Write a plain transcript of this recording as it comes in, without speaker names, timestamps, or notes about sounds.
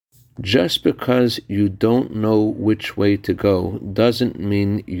Just because you don't know which way to go doesn't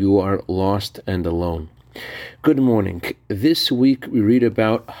mean you are lost and alone. Good morning. This week we read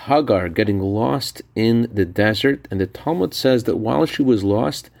about Hagar getting lost in the desert, and the Talmud says that while she was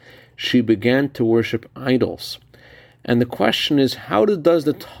lost, she began to worship idols. And the question is, how does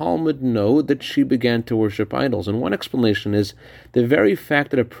the Talmud know that she began to worship idols? And one explanation is the very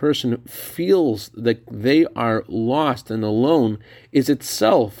fact that a person feels that they are lost and alone is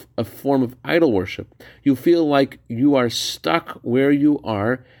itself a form of idol worship. You feel like you are stuck where you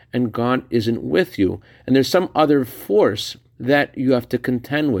are and God isn't with you. And there's some other force that you have to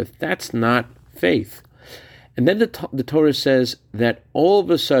contend with. That's not faith. And then the Torah says that all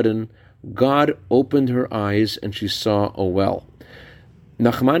of a sudden, God opened her eyes and she saw a well.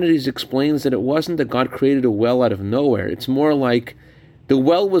 Nachmanides explains that it wasn't that God created a well out of nowhere. It's more like the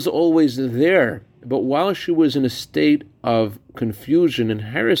well was always there, but while she was in a state of confusion and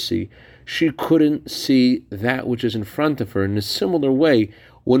heresy, she couldn't see that which is in front of her. In a similar way,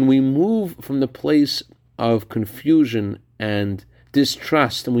 when we move from the place of confusion and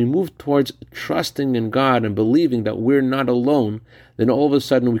distrust, and we move towards trusting in God and believing that we're not alone, then all of a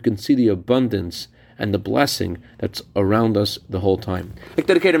sudden we can see the abundance and the blessing that's around us the whole time. I'd like to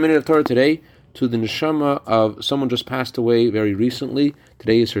dedicate a minute of Torah today to the neshama of someone just passed away very recently.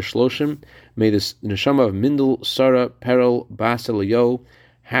 Today is her shloshim. May this neshama of Mindel Sarah Perel Bas Eliyahu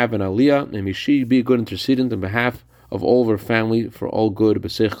have an aliyah, and may she be a good intercedent on behalf of all of her family for all good.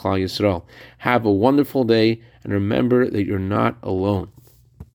 B'seich Klal Yisrael. Have a wonderful day, and remember that you're not alone.